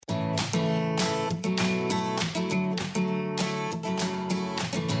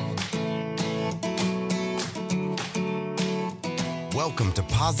Welcome to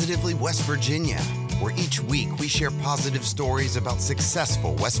Positively West Virginia, where each week we share positive stories about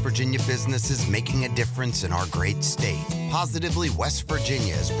successful West Virginia businesses making a difference in our great state. Positively West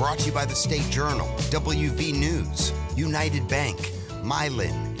Virginia is brought to you by the State Journal, WV News, United Bank,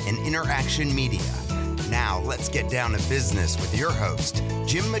 Mylan, and Interaction Media. Now let's get down to business with your host,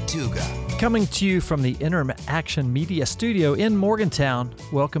 Jim Matuga. Coming to you from the Interaction Media studio in Morgantown,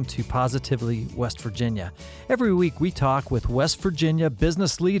 welcome to Positively West Virginia. Every week we talk with West Virginia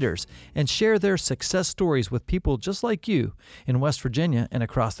business leaders and share their success stories with people just like you in West Virginia and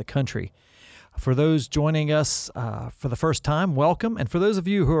across the country. For those joining us for the first time, welcome. And for those of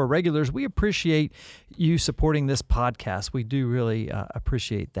you who are regulars, we appreciate you supporting this podcast. We do really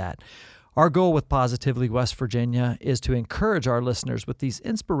appreciate that. Our goal with Positively West Virginia is to encourage our listeners with these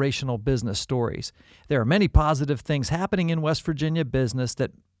inspirational business stories. There are many positive things happening in West Virginia business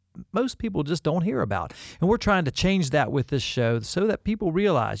that most people just don't hear about. And we're trying to change that with this show so that people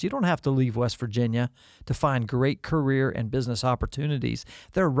realize you don't have to leave West Virginia to find great career and business opportunities.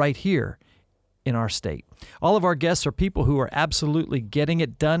 They're right here in our state. All of our guests are people who are absolutely getting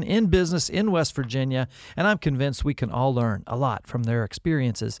it done in business in West Virginia, and I'm convinced we can all learn a lot from their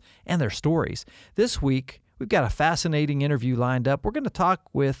experiences and their stories. This week, we've got a fascinating interview lined up. We're going to talk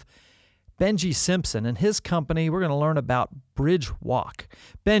with Benjy Simpson and his company. We're going to learn about Bridge Walk.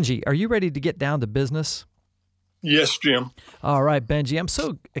 Benjy, are you ready to get down to business? Yes, Jim. All right, Benjy, I'm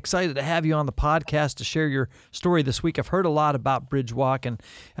so excited to have you on the podcast to share your story this week. I've heard a lot about Bridge Walk, and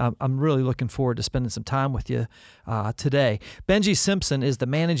I'm really looking forward to spending some time with you today. Benjy Simpson is the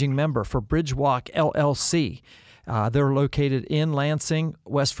managing member for Bridge Walk, LLC. They're located in Lansing,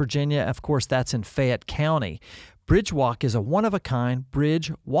 West Virginia. Of course, that's in Fayette County. Bridge Walk is a one-of-a-kind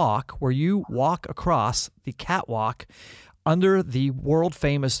bridge walk where you walk across the catwalk under the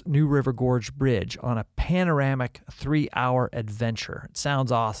world-famous new River Gorge Bridge on a panoramic 3-hour adventure. It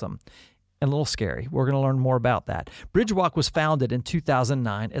sounds awesome and a little scary. We're going to learn more about that. Bridge Walk was founded in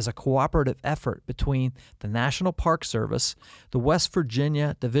 2009 as a cooperative effort between the National Park Service, the West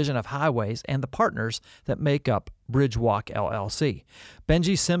Virginia Division of Highways, and the partners that make up Bridge Walk LLC.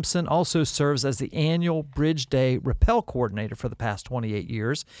 Benjy Simpson also serves as the annual Bridge Day Rappel Coordinator for the past 28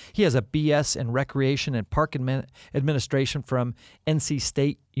 years. He has a BS in Recreation and Park Administration from NC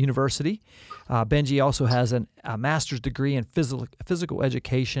State University. Benjy also has a master's degree in physical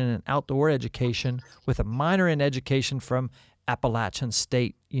education and outdoor education with a minor in education from Appalachian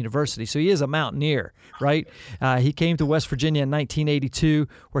State University. So he is a mountaineer, right? He came to West Virginia in 1982,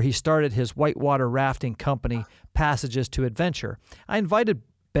 where he started his whitewater rafting company, Passages to Adventure. I invited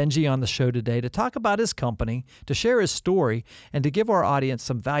Benjy on the show today to talk about his company, to share his story, and to give our audience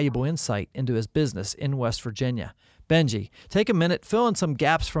some valuable insight into his business in West Virginia. Benjy, take a minute, fill in some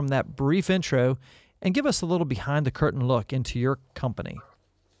gaps from that brief intro, and give us a little behind-the-curtain look into your company.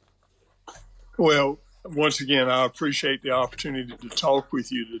 Well, once again, I appreciate the opportunity to talk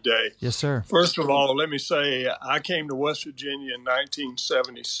with you today. Yes, sir. First of all, let me say I came to West Virginia in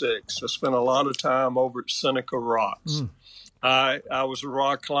 1976. I spent a lot of time over at Seneca Rocks. I was a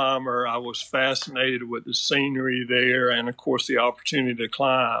rock climber. I was fascinated with the scenery there and, of course, the opportunity to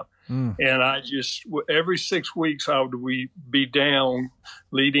climb. And I just, every 6 weeks, I would be down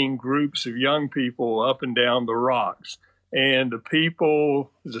leading groups of young people up and down the rocks. And the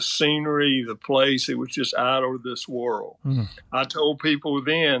people, the scenery, the place, it was just out of this world. I told people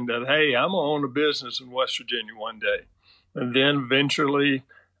then that, hey, I'm going to own a business in West Virginia one day. And then eventually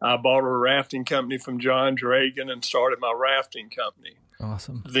I bought a rafting company from John Dragan and started my rafting company.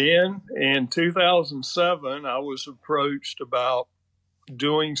 Awesome. Then in 2007, I was approached about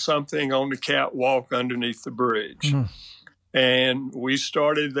doing something on the catwalk underneath the bridge. And we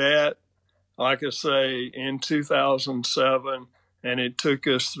started that, like I say, in 2007, and it took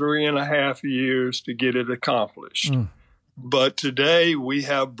us 3.5 years to get it accomplished. But today we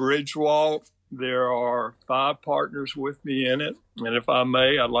have Bridge Walk. There are 5 partners with me in it. And if I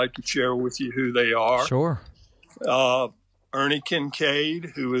may, I'd like to share with you who they are. Sure. Ernie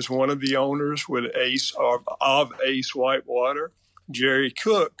Kincaid, who is one of the owners with of Ace Whitewater. Jerry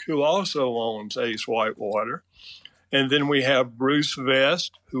Cook, who also owns Ace Whitewater. And then we have Bruce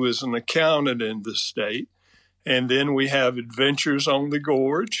Vest, who is an accountant in the state. And then we have Adventures on the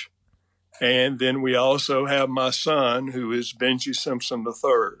Gorge. And then we also have my son, who is Benjy Simpson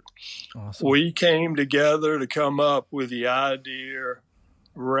III. Awesome. We came together to come up with the idea,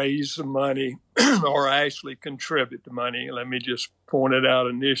 raise the money, or actually contribute the money. Let me just point it out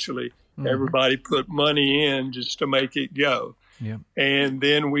initially. Everybody put money in just to make it go. And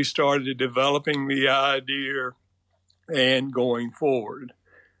then we started developing the idea and going forward.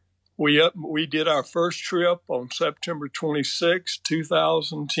 we did our first trip on September 26,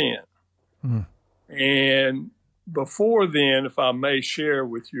 2010. Mm. And before then, if I may share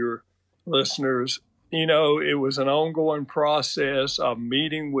with your listeners, it was an ongoing process of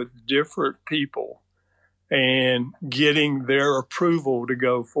meeting with different people and getting their approval to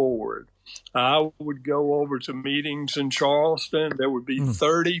go forward. I would go over to meetings in Charleston. There would be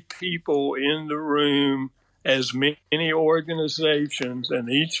 30 people in the room, as many organizations, and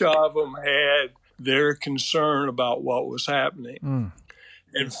each of them had their concern about what was happening. Mm.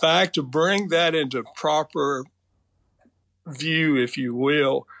 In fact, to bring that into proper view, if you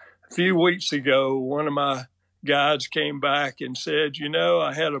will, a few weeks ago, one of my guides came back and said,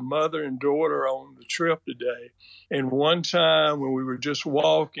 I had a mother and daughter on the trip today. And one time when we were just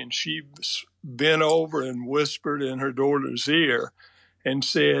walking, she bent over and whispered in her daughter's ear and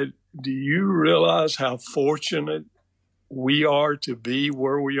said, do you realize how fortunate we are to be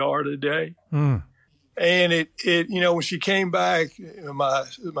where we are today? Mm. And it when she came back, my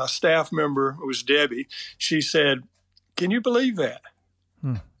staff member, it was Debbie, she said, can you believe that?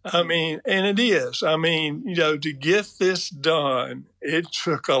 Hmm. And it is. To get this done, it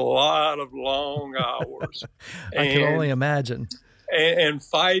took a lot of long hours. I can only imagine. And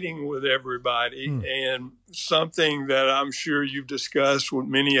fighting with everybody, and something that I'm sure you've discussed with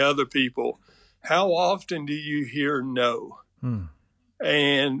many other people. How often do you hear no? Hmm.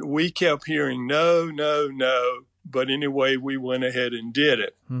 And we kept hearing no, no, no. But anyway, we went ahead and did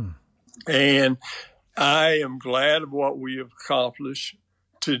it. Hmm. And I am glad of what we have accomplished.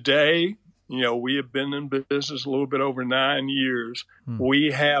 Today, we have been in business a little bit over 9 years. Hmm. We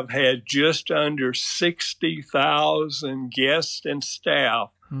have had just under 60,000 guests and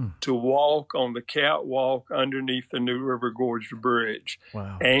staff to walk on the catwalk underneath the new River Gorge Bridge.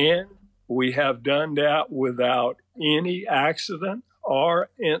 Wow. And we have done that without any accident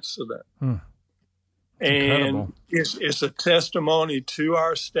or incident. Hmm. And it's a testimony to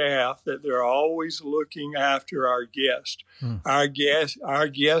our staff that they're always looking after our guests. Mm. Our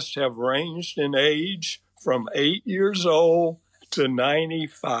guests have ranged in age from 8 years old to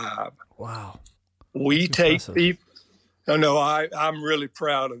 95. Wow. We take people. No, I'm really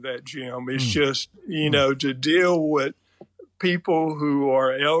proud of that, Jim. It's just, to deal with people who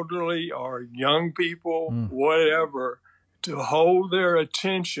are elderly or young people, whatever, to hold their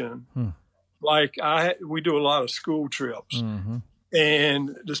attention. Like we do a lot of school trips,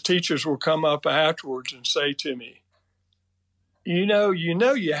 and the teachers will come up afterwards and say to me, you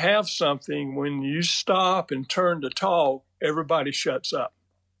have something when you stop and turn to talk, everybody shuts up.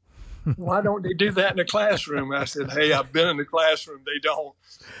 Why don't they do that in the classroom? I said, hey, I've been in the classroom. They don't.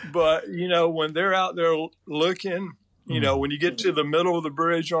 But, when they're out there looking, when you get to the middle of the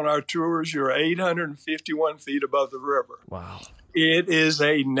bridge on our tours, you're 851 feet above the river. Wow. It is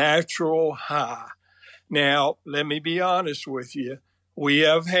a natural high. Now, let me be honest with you. We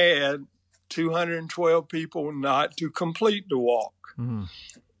have had 212 people not to complete the walk. Mm-hmm.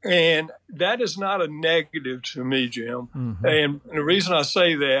 And that is not a negative to me, Jim. Mm-hmm. And the reason I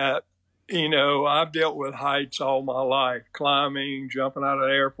say that, I've dealt with heights all my life, climbing, jumping out of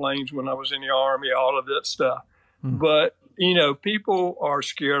airplanes when I was in the Army, all of that stuff. Mm-hmm. But people are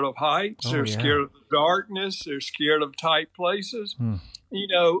scared of heights. They're scared of the darkness. They're scared of tight places.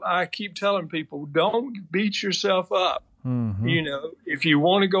 I keep telling people, don't beat yourself up. Mm-hmm. If you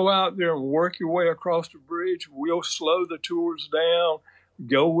want to go out there and work your way across the bridge, we'll slow the tours down,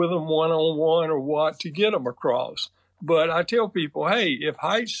 go with them one-on-one or what to get them across. But I tell people, hey, if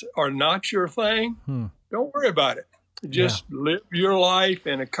heights are not your thing, don't worry about it. Just live your life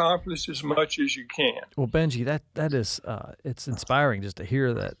and accomplish as much as you can. Well, Benjy, that is it's inspiring just to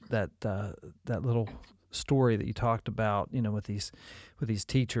hear that little story that you talked about, with these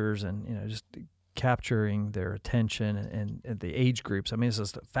teachers and just capturing their attention and the age groups. It's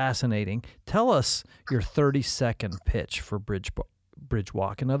just fascinating. Tell us your 30-second pitch for Bridge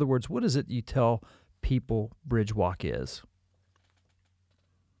Walk. In other words, what is it you tell people Bridge Walk is?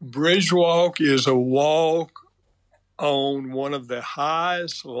 Bridge Walk is a walk on one of the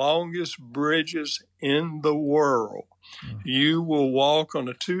highest, longest bridges in the world. Mm. You will walk on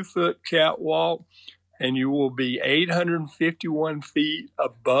a 2-foot catwalk, and you will be 851 feet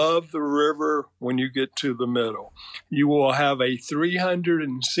above the river when you get to the middle. You will have a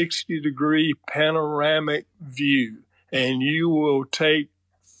 360-degree panoramic view, and you will take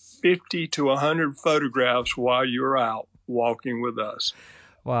 50 to 100 photographs while you're out walking with us.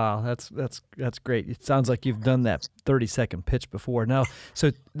 Wow, that's great. It sounds like you've done that 30-second pitch before. Now, so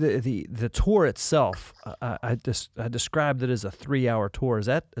the tour itself, I described it as a 3-hour tour. Is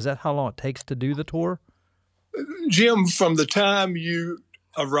that how long it takes to do the tour? Jim, from the time you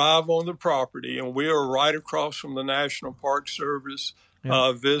arrive on the property, and we are right across from the National Park Service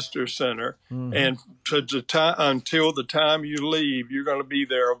Visitor Center. Mm-hmm. And until the time you leave, you're going to be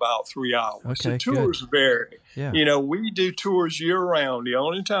there about 3 hours. Okay, the tours vary. Yeah. You know, we do tours year round. The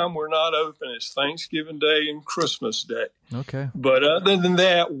only time we're not open is Thanksgiving Day and Christmas Day. Okay. But other than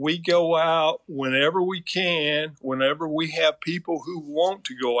that, we go out whenever we can, whenever we have people who want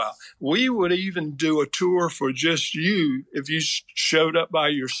to go out. We would even do a tour for just you if you showed up by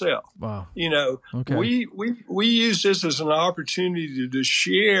yourself. Wow. You know, okay. we use this as an opportunity to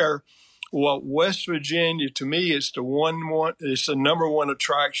share what West Virginia, to me, is it's the number one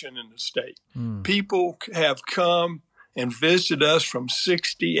attraction in the state. Mm. People have come and visited us from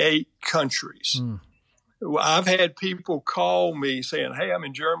 68 countries. Mm. I've had people call me saying, hey, I'm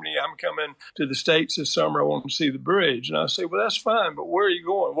in Germany. I'm coming to the States this summer. I want to see the bridge. And I say, well, that's fine, but where are you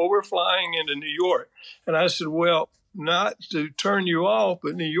going? Well, we're flying into New York. And I said, well, not to turn you off,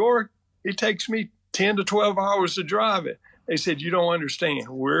 but New York, it takes me 10 to 12 hours to drive it. They said, you don't understand.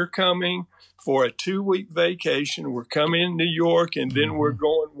 We're coming for a 2-week vacation. We're coming in New York, and then we're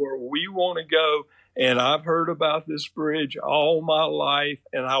going where we want to go. And I've heard about this bridge all my life,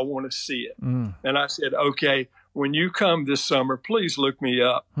 and I want to see it. Mm. And I said, okay, when you come this summer, please look me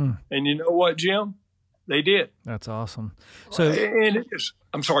up. Mm. And you know what, Jim? They did. That's awesome. So, and it is.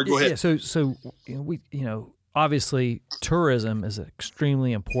 I'm sorry. Go ahead. Yeah, so we, obviously, tourism is an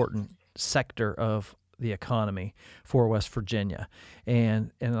extremely important sector of the economy for West Virginia, and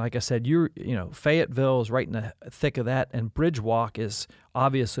like I said, Fayetteville is right in the thick of that, and Bridgewalk is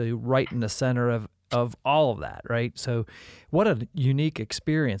obviously right in the center of all of that, right? So what a unique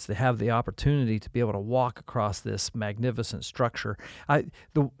experience to have the opportunity to be able to walk across this magnificent structure.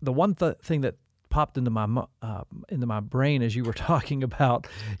 The one thing that popped into my brain as you were talking about,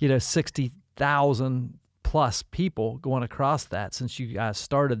 60,000 plus people going across that since you guys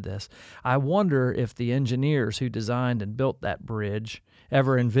started this. I wonder if the engineers who designed and built that bridge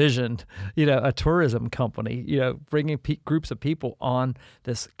ever envisioned, a tourism company, bringing groups of people on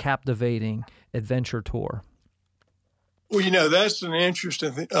this captivating adventure tour. Well, that's an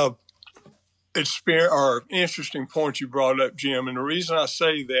interesting thing, interesting point you brought up, Jim. And the reason I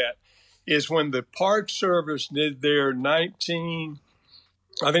say that is when the Park Service did their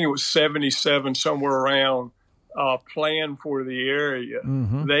 77, somewhere around, plan for the area.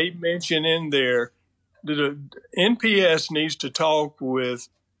 Mm-hmm. They mention in there that the NPS needs to talk with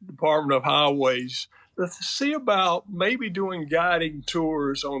Department of Highways to see about maybe doing guiding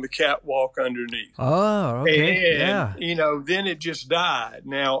tours on the catwalk underneath. Oh, okay. And, then it just died.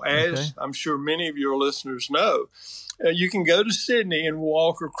 Now, as I'm sure many of your listeners know, you can go to Sydney and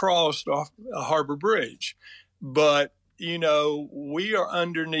walk across a harbor bridge, but we are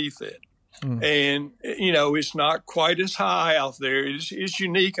underneath it. Mm. And, it's not quite as high out there. It's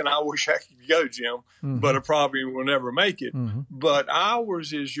unique, and I wish I could go, Jim, but I probably will never make it. Mm-hmm. But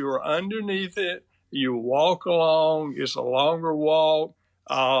ours is you're underneath it. You walk along. It's a longer walk.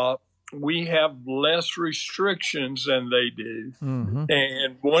 We have less restrictions than they do. Mm-hmm.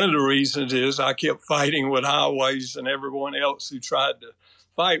 And one of the reasons is I kept fighting with Highways and everyone else who tried to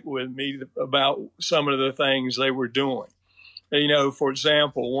fight with me about some of the things they were doing. For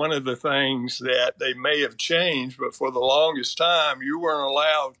example, one of the things that they may have changed, but for the longest time, you weren't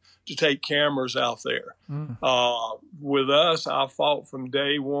allowed to take cameras out there. Mm. With us, I fought from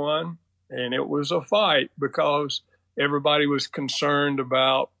day one, and it was a fight because everybody was concerned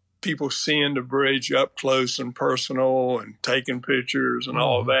about people seeing the bridge up close and personal and taking pictures and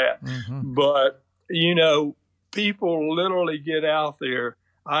all that. Mm-hmm. But, people literally get out there.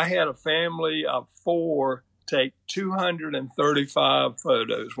 I had a family of 4 take 235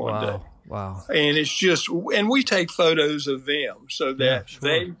 photos one day. Wow. And it's just, and we take photos of them so that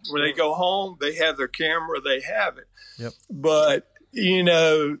when they go home, they have their camera, they have it. Yep. But,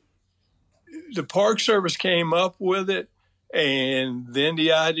 the Park Service came up with it, and then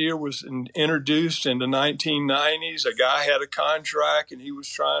the idea was introduced in the 1990s. A guy had a contract, and he was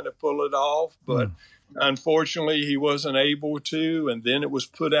trying to pull it off, but unfortunately, he wasn't able to, and then it was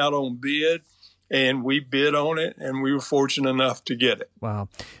put out on bid. And we bid on it, and we were fortunate enough to get it. Wow.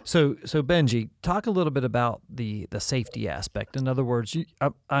 So Benjy, talk a little bit about the safety aspect. In other words,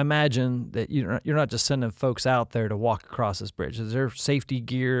 I imagine that you're not just sending folks out there to walk across this bridge. Is there safety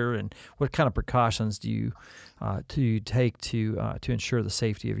gear, and what kind of precautions do you take to ensure the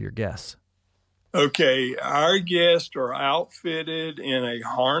safety of your guests? Okay, our guests are outfitted in a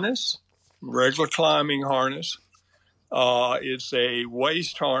harness, regular climbing harness. It's a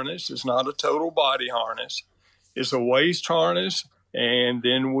waist harness. It's not a total body harness. It's a waist harness, and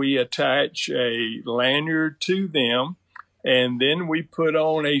then we attach a lanyard to them, and then we put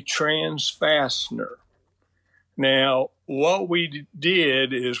on a trans fastener. Now, what we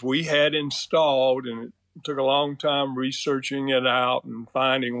did is we had installed, and it took a long time researching it out and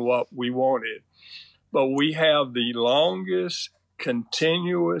finding what we wanted, but we have the longest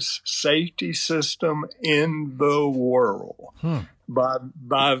continuous safety system in the world.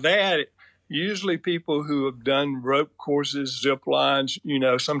 By that, usually people who have done rope courses, zip lines,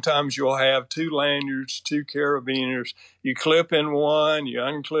 sometimes you'll have 2 lanyards, 2 carabiners. You clip in one, you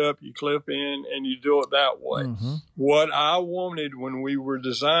unclip, you clip in, and you do it that way. Mm-hmm. What I wanted when we were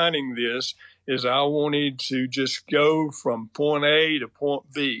designing this is I wanted to just go from point A to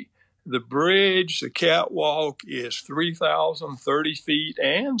point B. The bridge, the catwalk, is 3,030 feet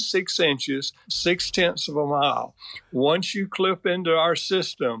and 6 inches, 0.6 of a mile. Once you clip into our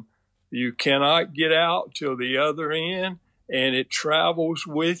system, you cannot get out till the other end, and it travels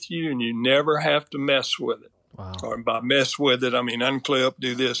with you, and you never have to mess with it. Wow. Or by mess with it, I mean unclip,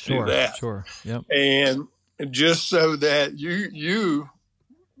 do this, do that. Sure, yep. And just so that you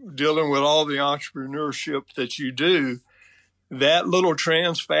dealing with all the entrepreneurship that you do, that little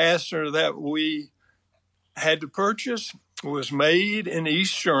trans fastener that we had to purchase was made in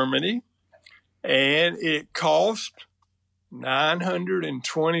East Germany, and it cost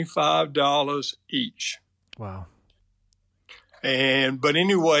 $925 each. Wow. But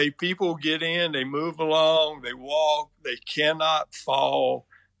anyway, people get in, they move along, they walk, they cannot fall.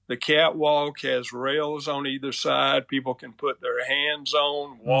 The catwalk has rails on either side. People can put their hands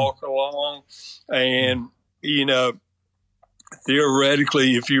on, walk along. And,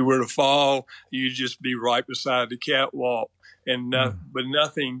 theoretically, if you were to fall, you'd just be right beside the catwalk. But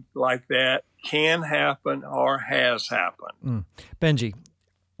nothing like that can happen or has happened. Benjy,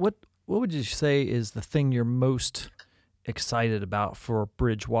 what would you say is the thing you're most excited about for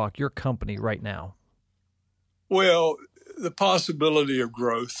Bridge Walk, your company right now? Well, the possibility of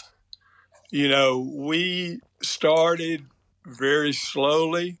growth. We started very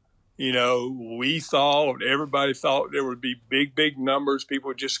slowly. Everybody thought there would be big numbers,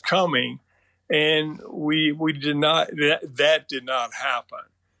 people just coming. And we did not, that did not happen.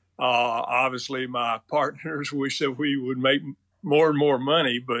 Obviously, my partners wish that we would make more and more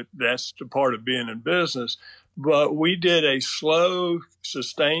money, but that's the part of being in business. But we did a slow,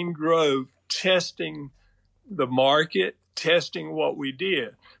 sustained growth, testing the market, testing what we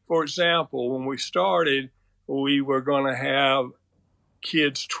did. For example, when we started, we were going to have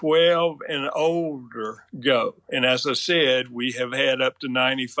kids 12 and older go. And as I said, we have had up to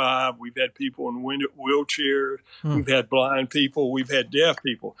 95. We've had people in wheelchairs. We've had blind people. We've had deaf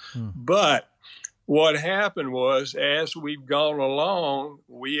people. But what happened was, as we've gone along,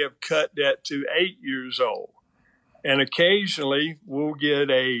 we have cut that to 8 years old. And occasionally we'll get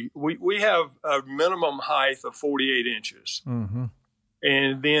we have a minimum height of 48 inches. Mm-hmm.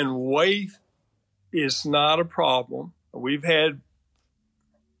 And then weight is not a problem. We've had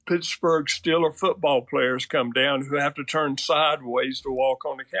Pittsburgh Steelers football players come down who have to turn sideways to walk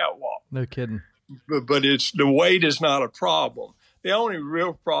on the catwalk. No kidding. But the weight is not a problem. The only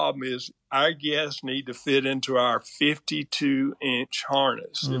real problem is our guests need to fit into our 52-inch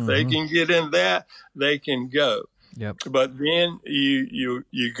harness. Mm-hmm. If they can get in that, they can go. Yep. But then you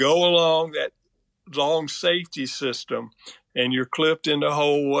go along that long safety system, and you're clipped in the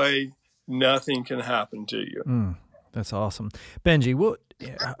whole way. Nothing can happen to you. That's awesome. Benjy,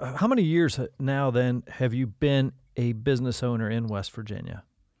 how many years now then have you been a business owner in West Virginia?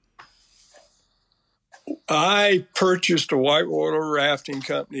 I purchased a whitewater rafting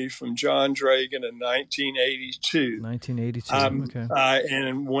company from John Dragon in 1982. 1982, okay.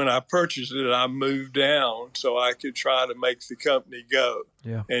 And when I purchased it, I moved down so I could try to make the company go.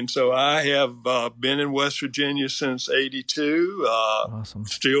 Yeah. And so I have been in West Virginia since 82. Awesome.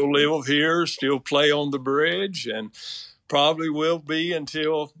 Still live here, still play on the bridge, and probably will be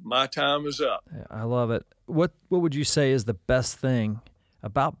until my time is up. I love it. What would you say is the best thing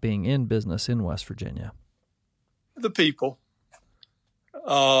about being in business in West Virginia? The people.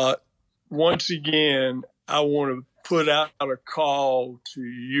 Once again, I want to put out a call to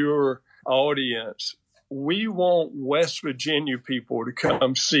your audience. We want West Virginia people to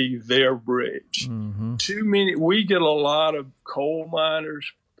come see their bridge. Mm-hmm. We get a lot of coal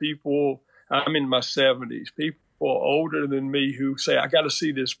miners, people, I'm in my 70s, people older than me who say, I got to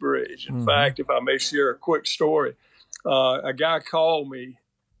see this bridge. In fact, if I may share a quick story, a guy called me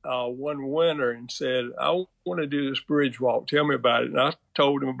one winter and said, I want to do this bridge walk. Tell me about it. And I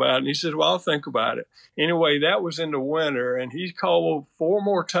told him about it. And he said, well, I'll think about it. Anyway, that was in the winter. And he called 4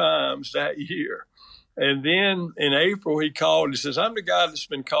 more times that year. And then in April, he called. He says, "I'm the guy that's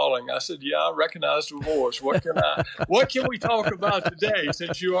been calling." I said, "Yeah, I recognize the voice. What can we talk about today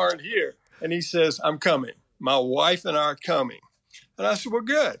since you aren't here?" And he says, "I'm coming. My wife and I are coming." And I said, "Well,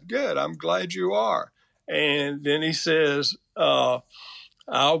 good. I'm glad you are." And then he says,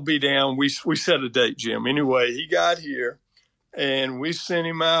 "I'll be down." We set a date, Jim. Anyway, he got here, and we sent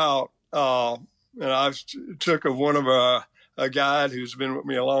him out. And I took of one of a guide who's been with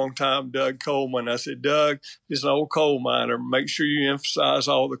me a long time, Doug Coleman. I said, "Doug, he's an old coal miner. Make sure you emphasize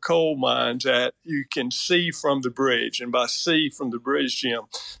all the coal mines that you can see from the bridge." And by see from the bridge, Jim,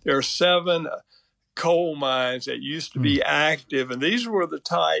 there are 7 coal mines that used to be active, and these were the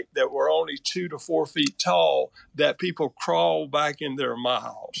type that were only 2 to 4 feet tall that people crawled back in their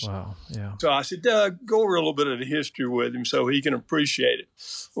miles. Wow, yeah. So I said, "Doug, go over a little bit of the history with him so he can appreciate it."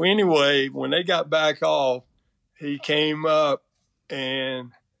 Well, anyway, when they got back off, he came up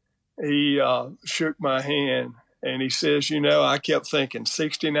and he shook my hand, and he says, "I kept thinking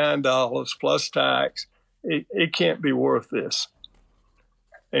 $69 plus tax, it can't be worth this."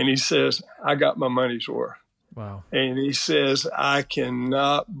 And he says, "I got my money's worth." Wow. And he says, "I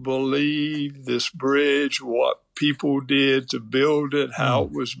cannot believe this bridge, what people did to build it, how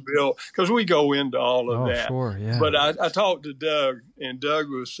it was built." Because we go into all of that. Sure, yeah. But I talked to Doug, and Doug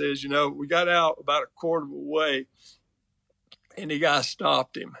says, we got out about a quarter of a way, and the guy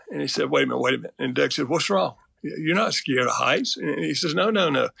stopped him. And he said, wait a minute. And Doug said, "What's wrong? You're not scared of heights?" And he says,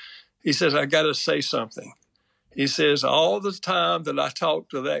 No. He says, "I got to say something." He says, "All the time that I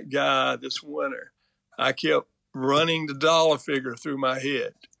talked to that guy this winter, I kept running the dollar figure through my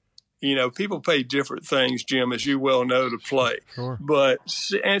head. People pay different things, Jim, as you well know, to play. Sure.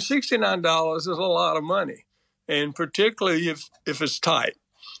 And $69 is a lot of money, and particularly if it's tight."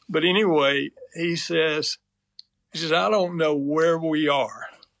 But anyway, he says, "I don't know where we are,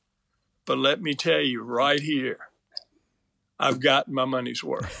 but let me tell you right here, I've gotten my money's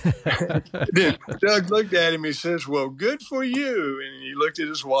worth." Then Doug looked at him. He says, "Well, good for you." And he looked at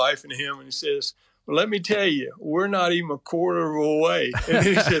his wife and him, and he says, "Well, let me tell you, we're not even a quarter of a way." And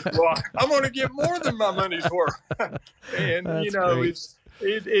he said, "Well, I'm going to get more than my money's worth." And, That's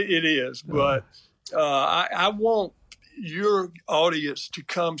great. it is. But I want your audience to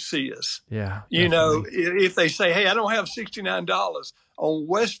come see us. Yeah. If they say, "Hey, I don't have $69, on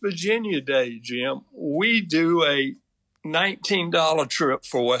West Virginia Day, Jim, we do a $19 trip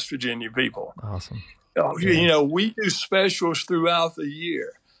for West Virginia people." Awesome. We do specials throughout the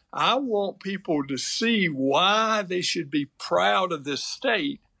year. I want people to see why they should be proud of this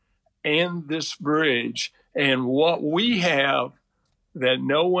state and this bridge and what we have that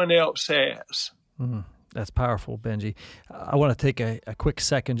no one else has. That's powerful, Benjy. I want to take a quick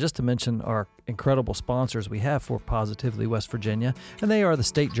second just to mention our incredible sponsors we have for Positively West Virginia, and they are the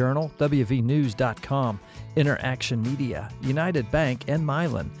State Journal, WVNews.com, Interaction Media, United Bank, and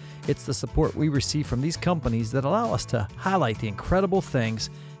Mylan. It's the support we receive from these companies that allow us to highlight the incredible things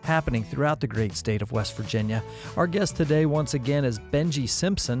happening throughout the great state of West Virginia. Our guest today, once again, is Benjy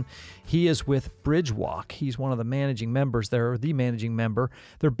Simpson. He is with Bridge Walk. He's one of the managing members there, or the managing member.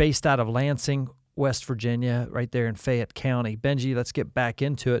 They're based out of Lansing, West Virginia, right there in Fayette County. Benjy, let's get back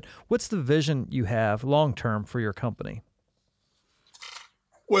into it. What's the vision you have long-term for your company?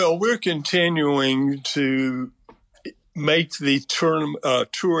 Well, we're continuing to make the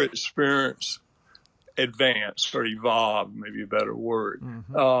tour experience advance or evolve, maybe a better word.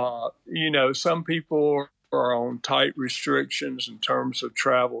 Some people are on tight restrictions in terms of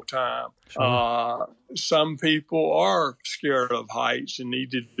travel time. Sure. Some people are scared of heights and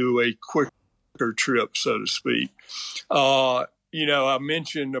need to do a quicker trip, so to speak. I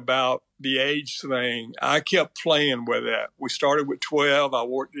mentioned about the age thing. I kept playing with that. We started with 12. I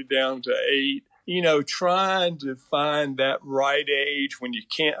worked it down to 8. Trying to find that right age when you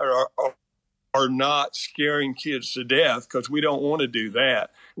can't or not scaring kids to death, because we don't want to do that.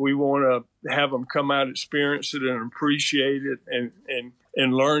 We want to have them come out, experience it, and appreciate it,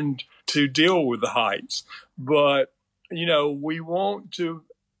 and learn to deal with the heights. But, we want to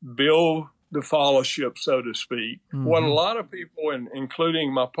build the fellowship, so to speak. Mm-hmm. What a lot of people,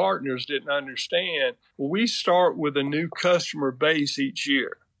 including my partners, didn't understand, we start with a new customer base each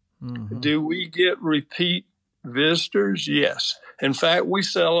year. Mm-hmm. Do we get repeat visitors? Yes. In fact, we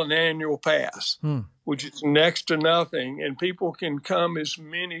sell an annual pass, which is next to nothing, and people can come as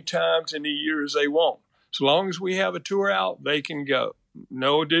many times in a year as they want. As long as we have a tour out, they can go.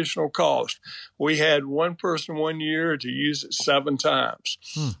 No additional cost. We had one person one year to use it 7 times.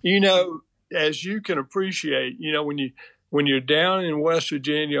 As you can appreciate, when you're down in West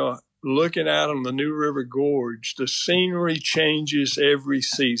Virginia looking out on the new River Gorge, the scenery changes every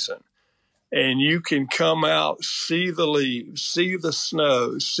season. and you can come out, see the leaves, see the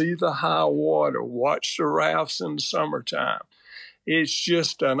snow, see the high water, watch the rafts in the summertime. It's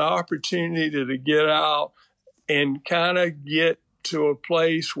just an opportunity to get out and kind of get to a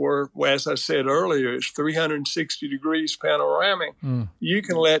place where, as I said earlier, it's 360 degrees panoramic. You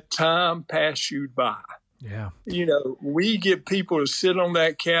can let time pass you by. Yeah. We get people to sit on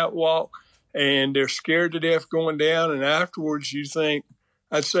that catwalk and they're scared to death going down. And afterwards you think,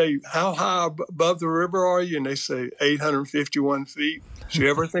 I'd say, how high above the river are you? And they say 851 feet. Do you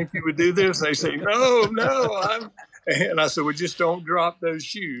ever think you would do this? And they say, no. And I said, well, just don't drop those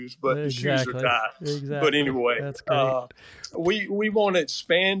shoes. But the shoes are tight. Exactly. But anyway, that's great. We want to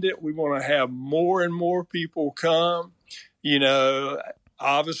expand it. We want to have more and more people come.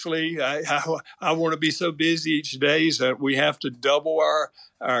 Obviously, I want to be so busy each day that we have to double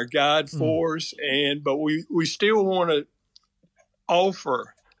our guide force. But we still want to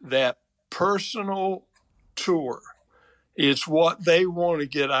offer that personal tour. It's what they want to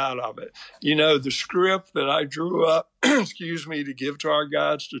get out of it. The script that I drew up, to give to our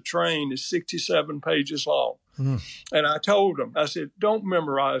guides to train is 67 pages long. And I told them, I said, don't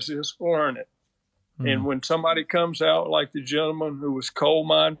memorize this, learn it. And when somebody comes out, like the gentleman who was coal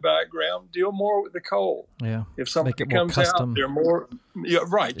mine background, deal more with the coal. Yeah. If somebody comes out, they're more,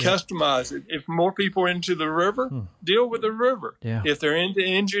 customize it. If more people are into the river, deal with the river. Yeah. If they're into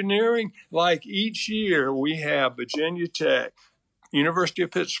engineering, like each year we have Virginia Tech, University of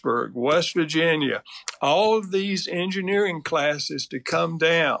Pittsburgh, West Virginia, all of these engineering classes to come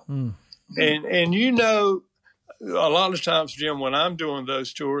down. And a lot of times, Jim, when I'm doing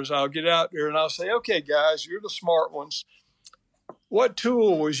those tours, I'll get out there and I'll say, okay, guys, you're the smart ones. What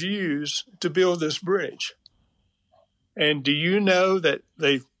tool was used to build this bridge? And do you know that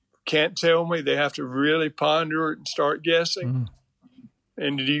they can't tell me? They have to really ponder it and start guessing.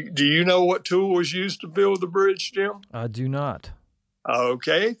 And do you know what tool was used to build the bridge, Jim? I do not.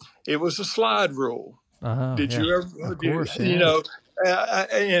 Okay. It was a slide rule. Did you ever? Of course,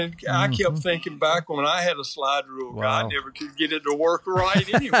 I kept thinking back when I had a slide rule. Wow. I never could get it to work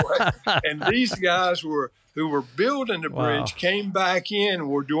right anyway. And these guys who were building the bridge came back in,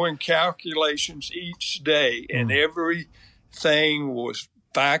 were doing calculations each day, and everything was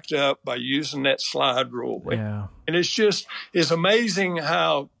backed up by using that slide rule. Yeah. And it's amazing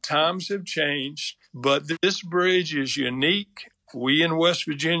how times have changed, but this bridge is unique. We in West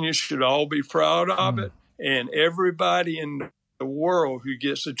Virginia should all be proud of it, and everybody in the world who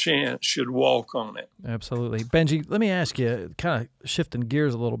gets a chance should walk on it. Absolutely. Benjy, let me ask you, kind of shifting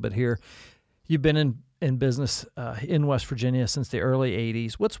gears a little bit here. You've been in business in West Virginia since the early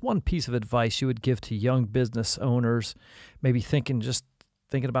 80s. What's one piece of advice you would give to young business owners, maybe thinking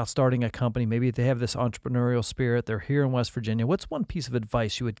about starting a company? Maybe they have this entrepreneurial spirit. They're here in West Virginia. What's one piece of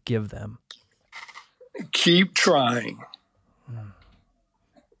advice you would give them? Keep trying.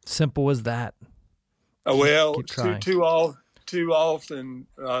 Simple as that. Well, too often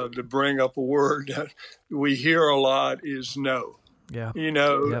to bring up a word that we hear a lot is no. Yeah.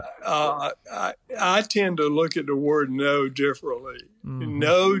 I tend to look at the word no differently.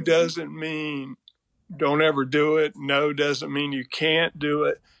 No doesn't mean don't ever do it. No doesn't mean you can't do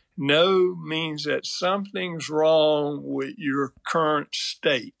it. No means that something's wrong with your current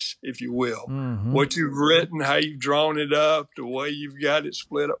state, if you will. What you've written, how you've drawn it up, the way you've got it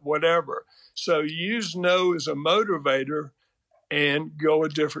split up, whatever. So use no as a motivator and go a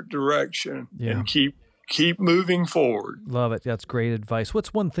different direction and keep moving forward. Love it. That's great advice.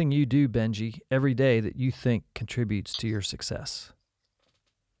 What's one thing you do, Benjy, every day that you think contributes to your success?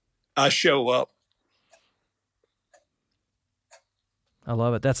 I show up. I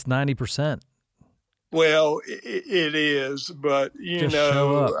love it. That's 90%. Well, it is, but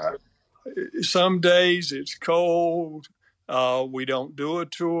show up. Some days it's cold. We don't do a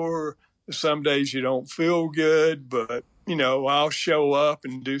tour. Some days you don't feel good, but I'll show up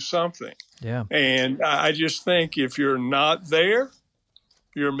and do something. Yeah. And I just think if you're not there,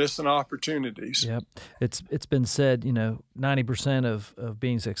 you're missing opportunities. Yep. It's been said, 90% of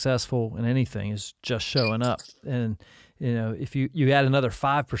being successful in anything is just showing up. And, if you add another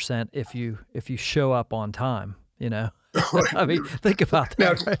 5% if you show up on time, I mean, think about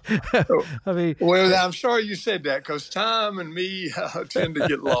that. Right? Well, I'm sorry you said that because time and me tend to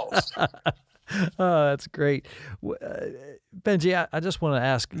get lost. Oh, that's great. Benjy, I just want to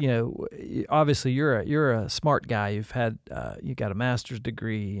ask, obviously you're a smart guy. You got a master's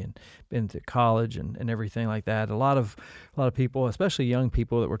degree and been to college and everything like that. A lot of people, especially young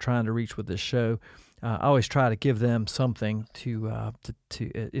people that we're trying to reach with this show, I always try to give them something to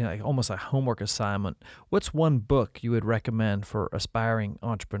like almost a homework assignment. What's one book you would recommend for aspiring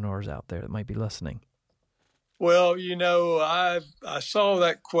entrepreneurs out there that might be listening? Well, I saw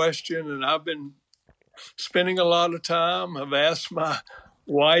that question, and I've been spending a lot of time. I've asked my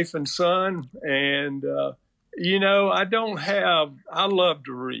wife and son, and I love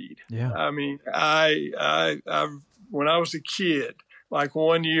to read. Yeah. I mean, I when I was a kid, like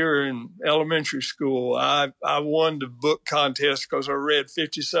one year in elementary school, I won the book contest because I read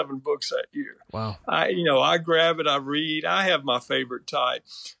 57 books that year. Wow. I grab it, I read. I have my favorite type.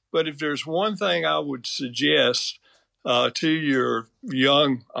 But if there's one thing I would suggest to your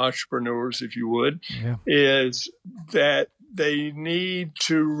young entrepreneurs, if you would, is that they need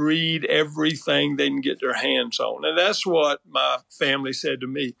to read everything they can get their hands on. And that's what my family said to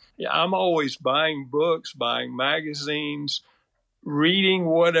me. I'm always buying books, buying magazines, reading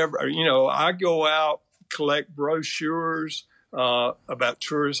whatever. I go out, collect brochures about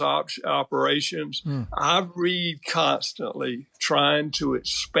tourist operations. I read constantly, trying to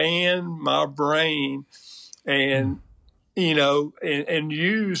expand my brain and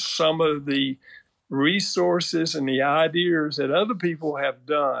use some of the resources and the ideas that other people have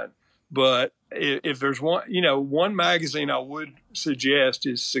done. But if there's one magazine I would suggest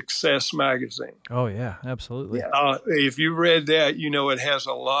is Success Magazine. Oh, yeah, absolutely. If you read that, it has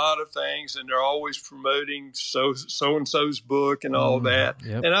a lot of things, and they're always promoting so-and-so's book and all that.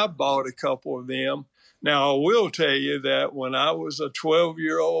 Yep. And I bought a couple of them. Now, I will tell you that when I was a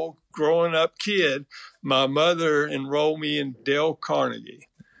 12-year-old growing up kid, my mother enrolled me in Dale Carnegie.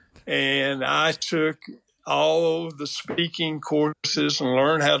 And I took all of the speaking courses and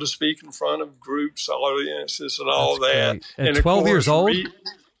learned how to speak in front of groups, audiences, and all that. Great. At and 12 years old?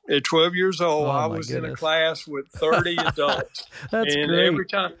 At 12 years old, Oh, I my was goodness. in a class with 30 adults. That's and great. every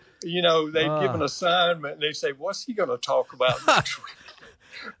time, they'd give an assignment, and they'd say, what's he going to talk about next week?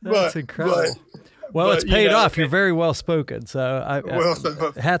 That's incredible. Well, it's paid off. You're very well spoken. So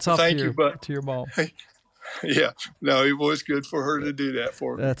hats off to your mom. Yeah. No, it was good for her to do that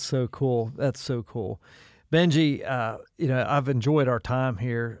for me. That's so cool. Benjy, I've enjoyed our time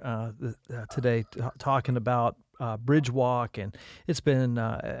here today talking about Bridge Walk, and it's been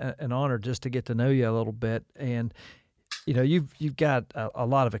an honor just to get to know you a little bit. And you've got a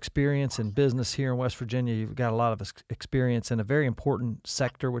lot of experience in business here in West Virginia. You've got a lot of experience in a very important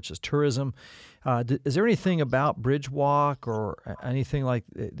sector, which is tourism. Is there anything about Bridge Walk or anything like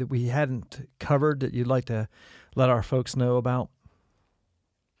that we hadn't covered that you'd like to let our folks know about?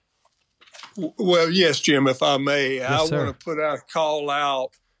 Well, yes, Jim, if I may. Yes, I want to put a call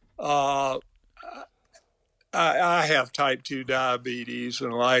out. I have type 2 diabetes,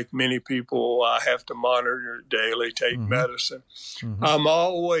 and like many people, I have to monitor it daily, take medicine. I'm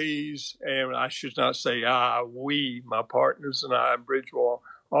always, and I should not say we, my partners and I in Bridgewalk,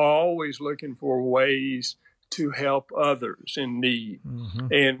 are always looking for ways to help others in need.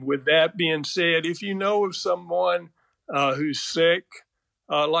 And with that being said, if you know of someone who's sick,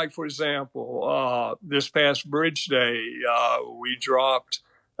 like, for example, this past Bridge Day, we dropped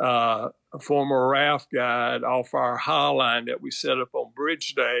a former raft guide off our high line that we set up on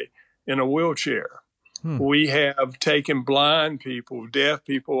Bridge Day in a wheelchair. We have taken blind people, deaf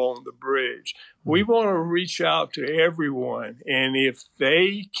people on the bridge. We want to reach out to everyone, and if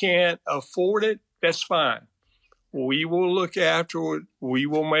they can't afford it, that's fine. We will look after it. We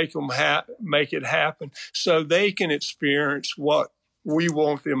will make them make it happen so they can experience what we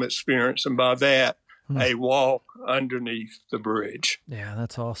want them to experience, and by that, a walk underneath the bridge. Yeah,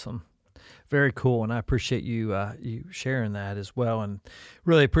 that's awesome. Very cool, and I appreciate you sharing that as well, and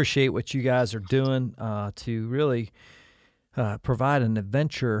really appreciate what you guys are doing to really provide an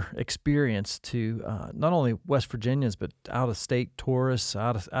adventure experience to not only West Virginians but out-of-state tourists,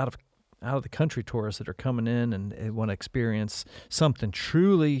 out of the country tourists that are coming in and want to experience something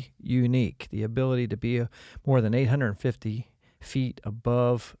truly unique. The ability to be more than 850 feet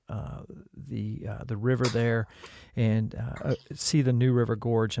above the river there, and see the new River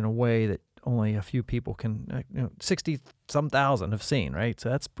Gorge in a way that only a few people can, 60-some thousand have seen, right? So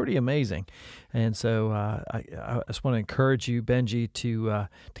that's pretty amazing. And so I just want to encourage you, Benjy, to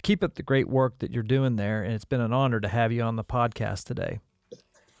keep up the great work that you're doing there, and it's been an honor to have you on the podcast today.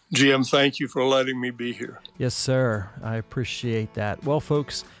 Jim, thank you for letting me be here. Yes, sir. I appreciate that. Well,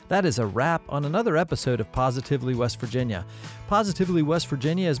 folks, that is a wrap on another episode of Positively West Virginia. Positively West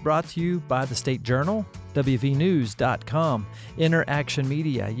Virginia is brought to you by the State Journal, WVNews.com, Interaction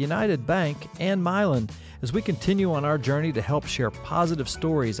Media, United Bank, and Mylan, as we continue on our journey to help share positive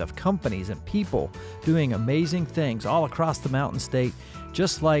stories of companies and people doing amazing things all across the Mountain State,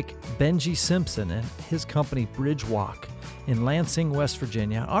 just like Benjy Simpson and his company Bridge Walk in Lansing, West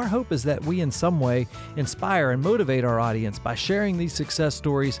Virginia. Our hope is that we in some way inspire and motivate our audience by sharing these success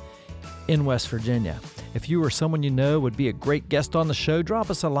stories in West Virginia. If you or someone you know would be a great guest on the show, drop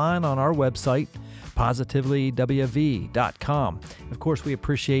us a line on our website, positivelyWV.com. Of course, we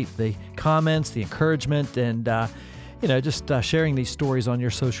appreciate the comments, the encouragement, and just sharing these stories on your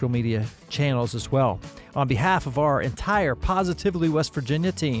social media channels as well. On behalf of our entire Positively West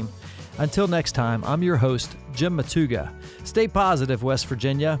Virginia team, until next time, I'm your host, Jim Matuga. Stay positive, West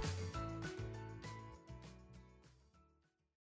Virginia.